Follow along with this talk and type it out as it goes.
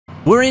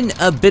We're in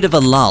a bit of a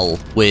lull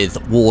with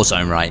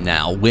Warzone right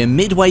now. We're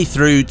midway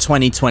through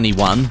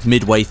 2021,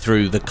 midway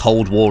through the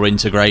Cold War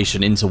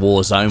integration into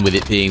Warzone with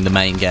it being the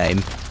main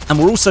game, and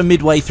we're also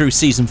midway through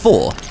Season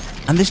 4,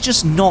 and there's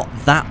just not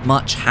that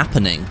much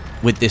happening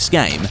with this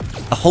game.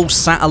 The whole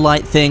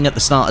satellite thing at the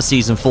start of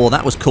Season 4,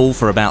 that was cool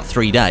for about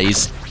 3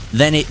 days,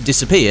 then it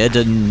disappeared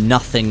and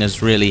nothing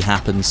has really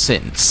happened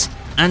since.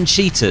 And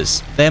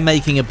cheaters, they're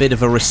making a bit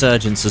of a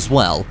resurgence as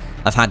well.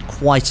 I've had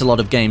quite a lot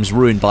of games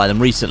ruined by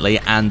them recently,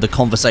 and the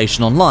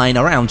conversation online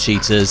around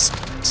cheaters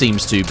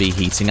seems to be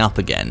heating up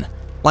again.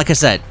 Like I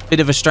said, bit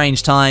of a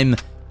strange time.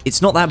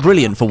 It's not that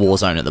brilliant for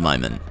Warzone at the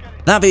moment.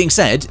 That being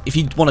said, if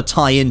you want to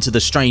tie into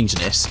the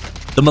strangeness,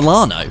 the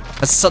Milano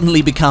has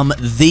suddenly become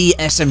the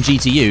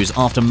SMG to use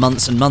after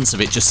months and months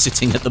of it just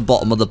sitting at the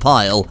bottom of the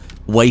pile,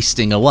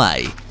 wasting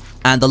away.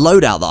 And the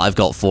loadout that I've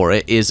got for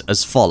it is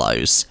as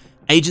follows.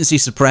 Agency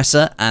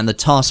Suppressor and the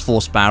Task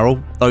Force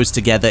Barrel, those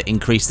together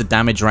increase the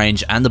damage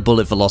range and the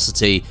bullet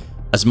velocity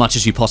as much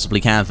as you possibly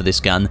can for this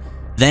gun.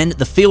 Then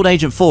the Field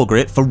Agent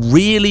Foregrip for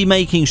really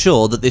making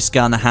sure that this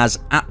gun has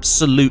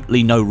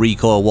absolutely no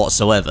recoil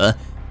whatsoever.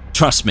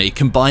 Trust me,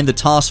 combine the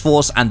Task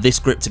Force and this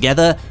grip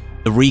together,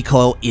 the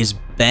recoil is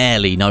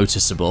barely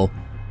noticeable.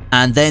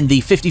 And then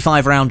the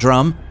 55 round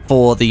drum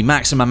for the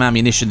maximum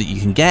ammunition that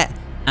you can get,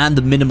 and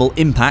the minimal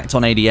impact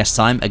on ADS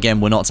time.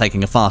 Again, we're not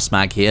taking a fast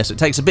mag here, so it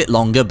takes a bit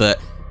longer,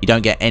 but you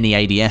don't get any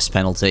ADS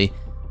penalty.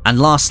 And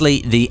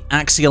lastly, the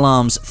Axial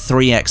Arms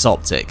 3X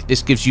Optic.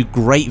 This gives you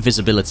great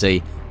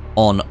visibility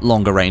on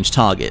longer range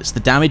targets. The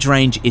damage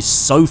range is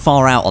so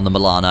far out on the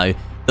Milano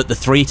that the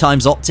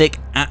 3x optic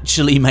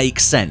actually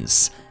makes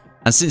sense.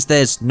 And since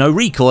there's no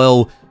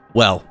recoil,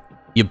 well,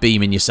 you're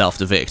beaming yourself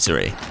to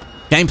victory.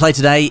 Gameplay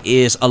today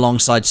is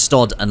alongside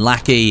Stod and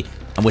Lackey,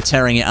 and we're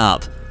tearing it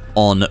up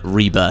on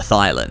Rebirth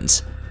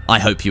Island. I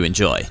hope you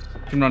enjoy. You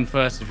can run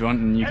first if you want,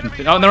 and you can...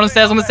 Oh, they're on the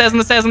stairs, on the stairs, on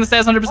the stairs, on the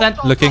stairs,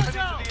 100%. Looking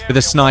with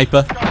a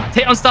sniper.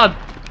 Hit on Stud.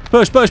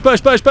 Push, push,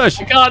 push, push, push.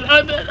 Oh, God.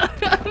 I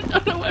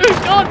don't know where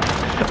they've gone.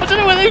 I don't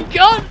know where they've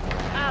gone.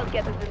 I'll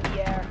get us in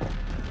the air.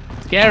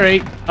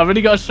 Scary. I've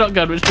only got a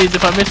shotgun, which means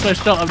if I miss my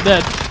shot, I'm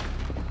dead.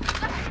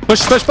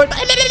 Push, push, push.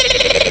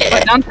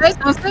 Right, downstairs,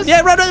 downstairs.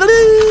 Yeah, run, run,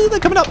 run. They're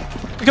coming up.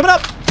 They're coming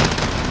up.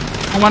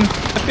 One.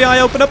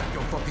 FBI, open up.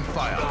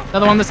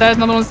 Another one on the stairs,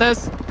 another one on the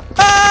stairs.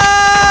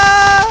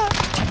 Ah!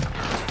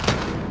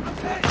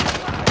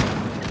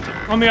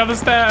 On the other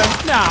stairs.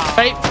 No.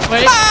 Wait,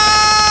 wait.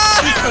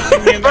 Ah!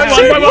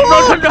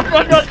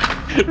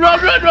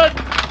 Run.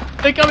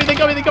 They're coming, they're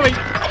coming, they're coming.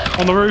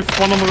 On the roof,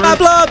 one on the roof.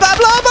 Babla,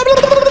 babla,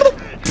 babla.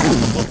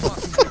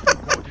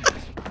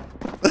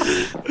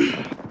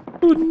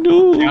 Oh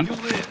no.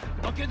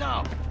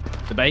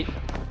 The bait.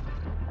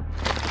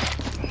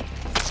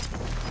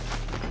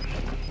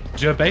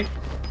 Your bait.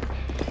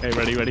 Okay,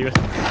 ready.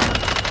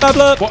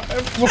 Babla. What? The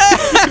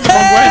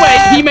wrong way.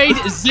 Wait, he made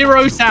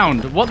 0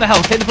 sound. What the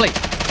hell? Hit the plate.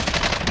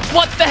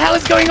 What the hell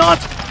is going on?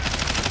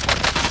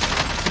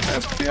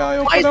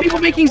 FBI, Why is people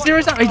making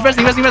 0 sound? He's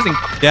resting.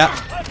 Yeah.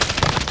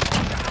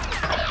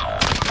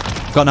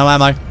 Got no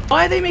ammo.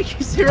 Why are they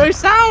making 0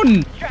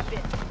 sound?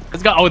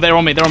 Let's go. Oh, they're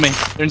on me. They're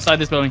inside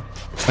this building.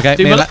 Okay,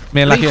 Dude,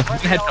 me and Lucky.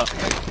 Headshot.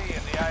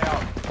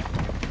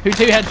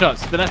 Two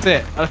headshots, but that's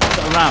it.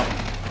 I'm out.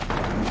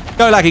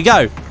 Go, Lucky,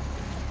 go.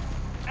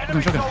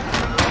 Shotgun.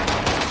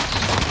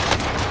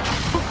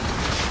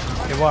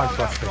 It worked,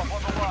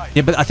 Westie.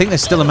 Yeah, but I think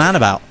there's still a man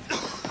about.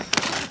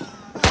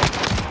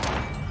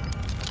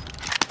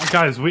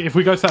 Guys, if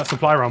we go to that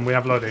supply run, we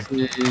have loading.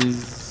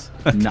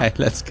 Okay,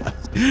 let's go.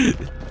 I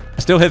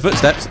still hear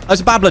footsteps. There's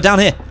a babbler down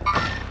here.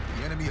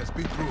 The enemy has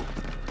been through.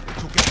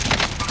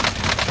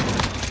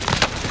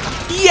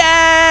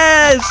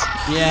 Yes!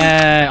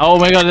 Yeah. Oh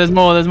my God, there's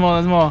more.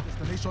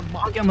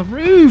 Can't get on the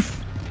roof.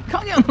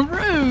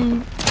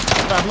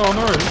 Babbler on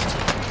the roof.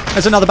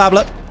 There's another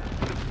babbler.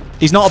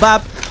 He's not a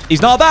bab.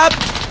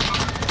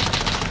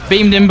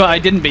 Beamed him, but I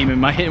didn't beam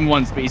him. I hit him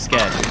once, but he's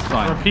scared. It's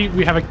fine. Repeat,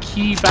 we have a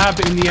key bab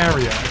in the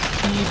area. A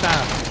key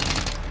bab.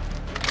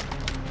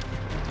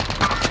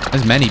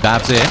 There's many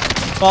babs here.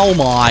 Oh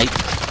my.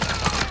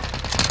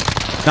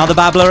 Another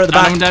babbler at the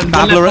back.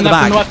 Babbler at the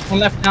back. One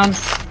left down.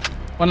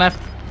 One left.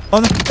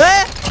 On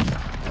there.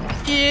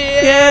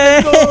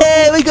 Yeah.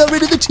 We got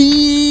rid of the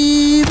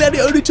team. And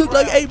it only took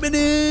like 8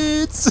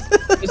 minutes.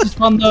 This is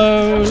fun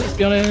though. Let's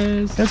be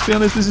honest.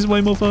 This is way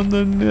more fun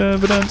than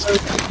Verdansk.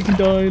 You can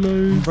die,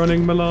 low.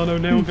 Running Milano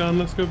nail gun.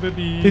 Let's go,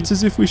 baby. It's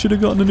as if we should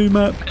have gotten a new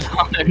map.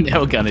 Milano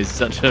nail gun is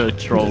such a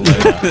troll.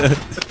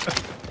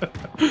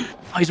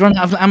 Oh, he's running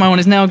out of ammo on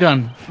his nail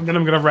gun. And then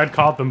I'm gonna red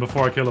card them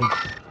before I kill them.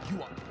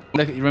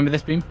 Look, you remember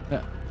this beam?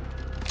 Yeah.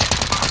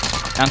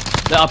 Down.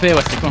 Up here,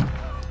 Westie. Come on.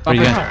 Where are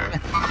you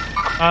going?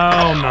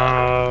 Oh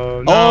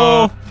no.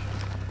 Oh.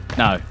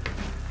 No.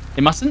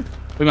 It mustn't?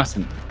 We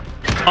mustn't.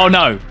 Oh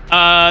no.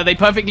 They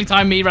perfectly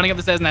timed me running up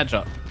the stairs and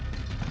headshot.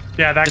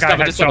 Yeah, that guy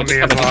headshot me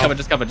as well.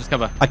 Just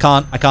cover. I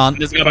can't.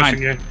 There's a guy behind.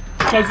 You.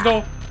 Close the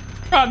door.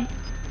 Run.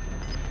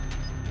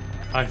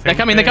 They're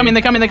coming.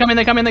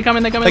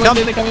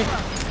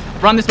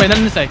 Run this way,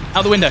 then this way.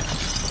 Out the window.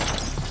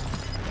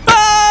 Ah!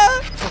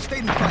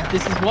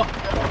 This is what.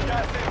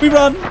 We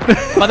run.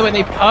 By the way,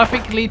 they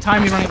perfectly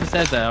timed me running up the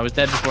stairs there. I was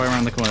dead before I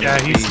ran the corner. Yeah,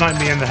 he sniped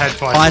me in the head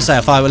twice. I say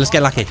a fire. Well, let's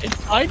get lucky. It's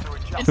fine.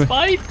 It's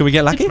fine. Can we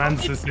get lucky?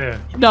 Mans is here.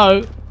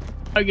 No.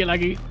 Don't get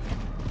lucky.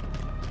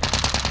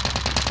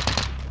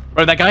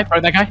 Bro, that guy.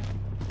 Bro, that guy.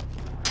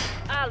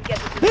 I'll get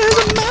it. There's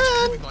a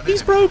man.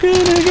 He's broken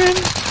again.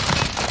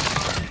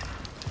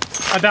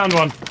 I downed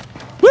one.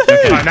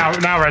 Woohoo!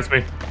 Right, now res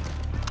me.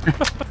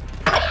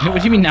 What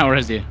do you mean now,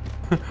 Resi?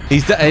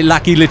 He's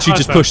Lucky literally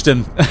just pushed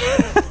him.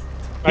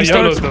 I starts-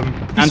 yellowed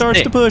them. He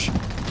starts to push.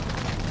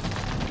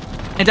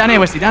 Hey, down here,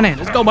 Westie, down here.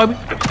 Let's go, baby.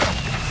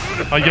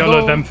 I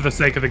yellowed them for the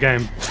sake of the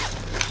game.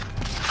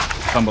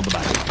 Fumble the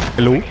back.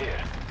 Hello.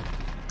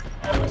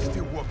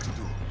 Still work to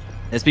do.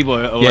 There's people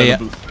all Yeah, over yeah.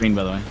 the green,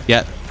 by the way.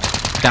 Yeah.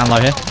 Down low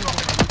here.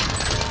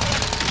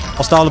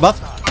 Hostile above.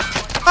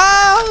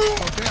 Ah!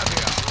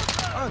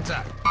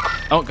 Contact.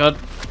 Oh, God.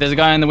 There's a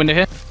guy in the window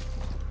here.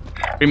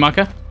 Green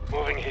marker.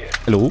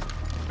 Hello.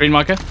 Green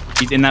marker.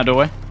 He's in that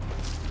doorway.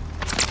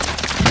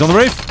 He's on the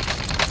roof.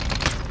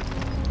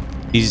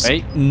 He's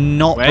Wait.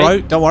 not Wait.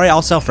 broke. Don't worry,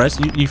 I'll self-res.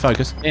 You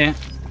focus. Yeah.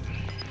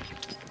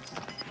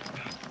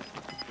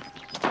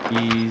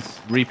 He's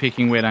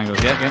re-peeking weird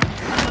angles. Yeah, yeah.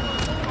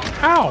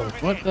 How?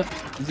 What the?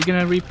 Is he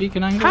gonna re-peek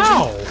an angle?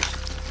 How?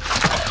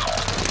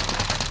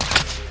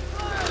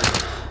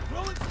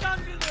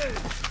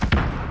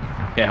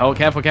 Yeah, hold,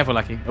 careful, careful,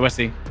 Lucky. Oh,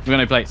 Westie, we're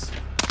gonna plates.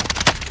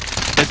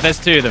 There's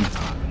two of them.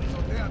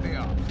 There they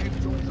are. Safe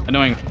zone.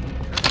 Annoying.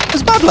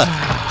 There's Babbler.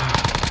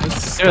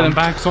 Two of them.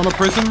 Backs on a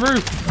prison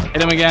roof. Hit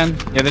them again.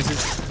 Yeah, this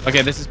is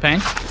okay. This is pain.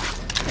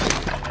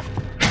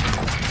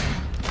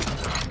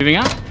 Moving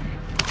out.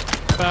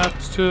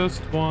 That's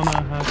just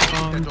wanna have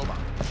fun.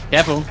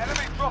 Careful.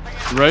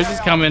 Rose is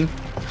coming.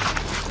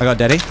 I got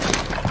Daddy.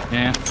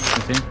 Yeah. I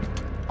see.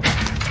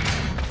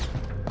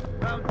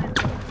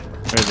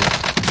 Where is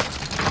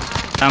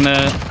it? Down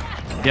there.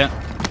 Yeah.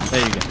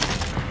 There you go.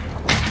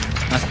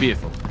 That's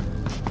beautiful.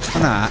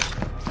 And that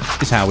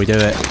is how we do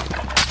it.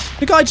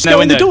 The guy just No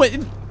go in the window.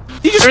 door.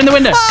 He just. They're in the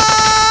window.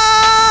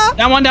 Ah!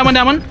 Down one, down one,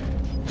 down one.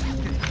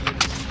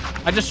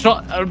 I just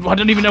shot. I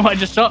don't even know what I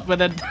just shot, but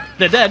they're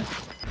dead.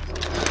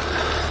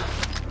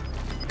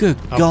 Good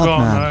I've God, got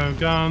man. no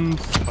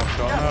guns. I've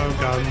got no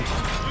guns.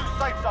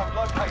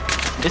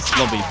 This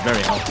lobby's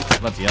very healthy.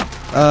 Bloody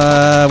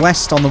hell.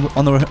 West on the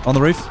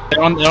roof.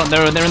 They're in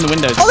the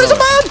windows. Oh, there's a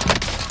man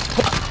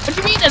What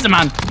do you mean there's a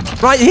man?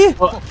 right here.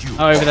 Oh,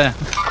 over there.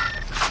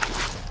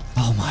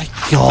 Oh my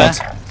God.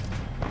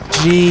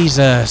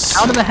 Jesus.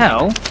 How the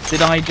hell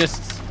did I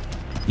just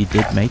You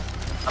did, mate.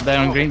 up there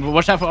on green? But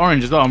watch out for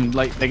orange as well. I'm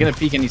like they're gonna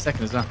peek any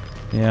second as well.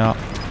 Yeah.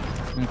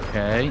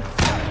 Okay.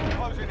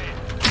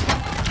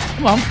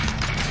 Come on.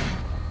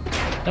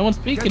 No one's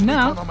Get peeking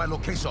now. recon on my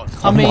location.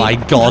 Oh my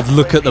God!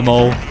 Look at them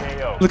all.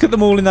 Look at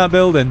them all in that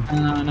building.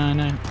 No.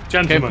 Okay,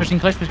 Gentlemen, pushing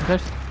close, pushing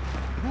close.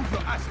 Move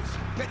your asses.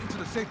 Get into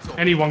the safe zone.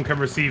 anyone can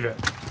receive it.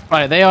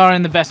 Right, they are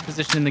in the best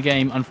position in the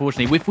game,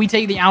 unfortunately. If we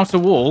take the outer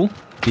wall,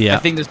 Yeah. I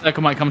think the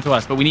circle might come to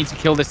us, but we need to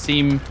kill this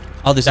team.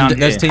 Oh, there's down a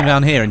here. team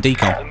down here in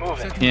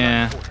decon.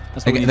 Yeah.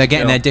 That's what we need They're to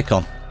getting kill. their dick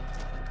on.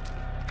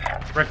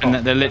 Recon.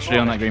 And they're literally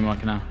on that green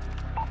marker now.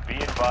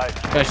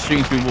 Guys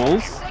shooting through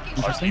walls.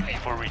 Interesting.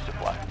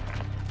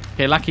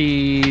 Okay,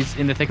 Lucky's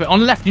in the thick of it. On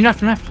the left, you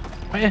left,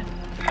 right here.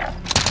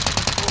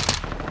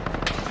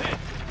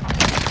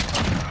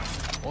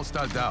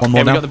 Hostile down. One Okay,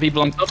 more we now. got the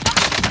people on top.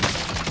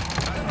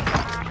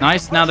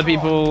 Nice, now the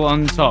people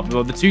on top.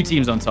 Well, the two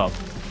teams on top.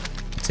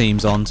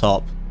 Teams on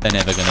top. They're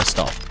never gonna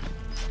stop.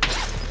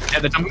 Yeah,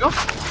 they're jumping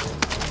off.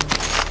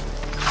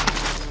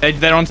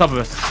 They're on top of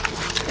us.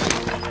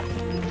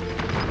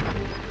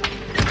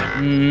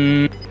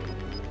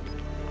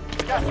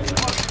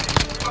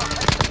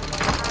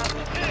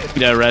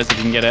 Get a res if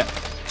you can get it.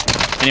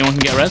 Anyone can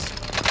get a res?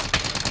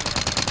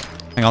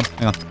 Hang on.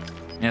 Yeah,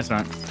 that's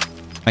alright.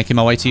 Making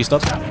my way to you,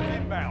 Stod.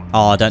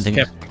 Oh, I don't think.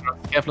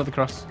 Careful of the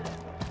cross.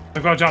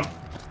 I've got to jump.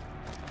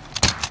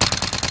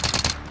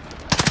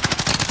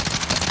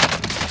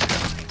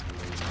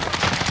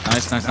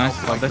 Nice.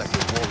 Like this.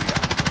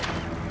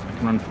 I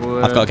can run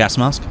forward. I've got a gas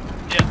mask.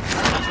 Yeah,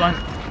 that's fine.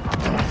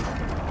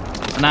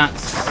 And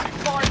that's...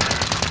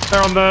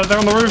 They're on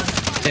the roof.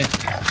 Yeah.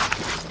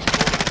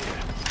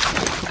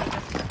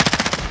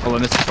 Hold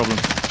on, this is a problem.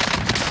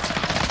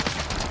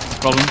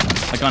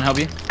 I can't help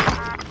you.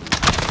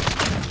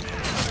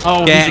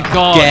 Oh, he's a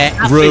god. Get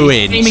That's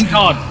ruined. The gaming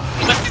god.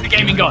 Let's do the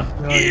gaming god.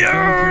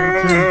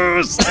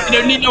 Yes! You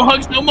don't need no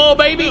hugs no more,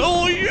 baby.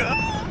 Oh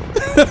yeah!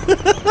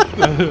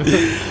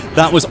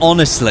 That was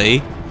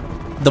honestly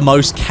the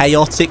most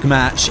chaotic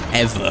match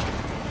ever.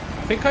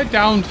 I think I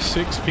downed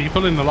 6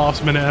 people in the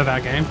last minute of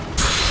that game.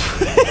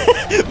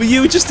 But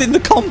you were just in the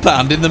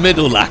compound in the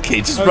middle,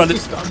 Lucky, just I was running.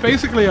 just-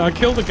 basically, I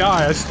killed a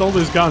guy, I stole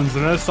his guns,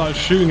 and then I started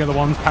shooting at the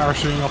ones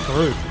parachuting off the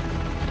roof.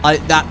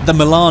 The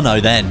Milano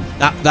then.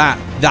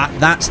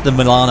 That's the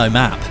Milano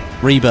map.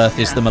 Rebirth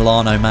is the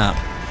Milano map.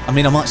 I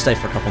mean, I might stay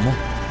for a couple more.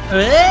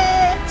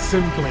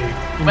 Simply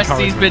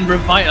Westie's encouragement. been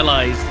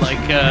revitalized, like,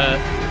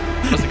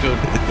 what's it called?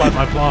 Like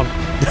my plan.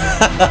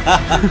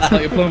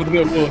 Like you're playing with a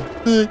bit of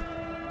war.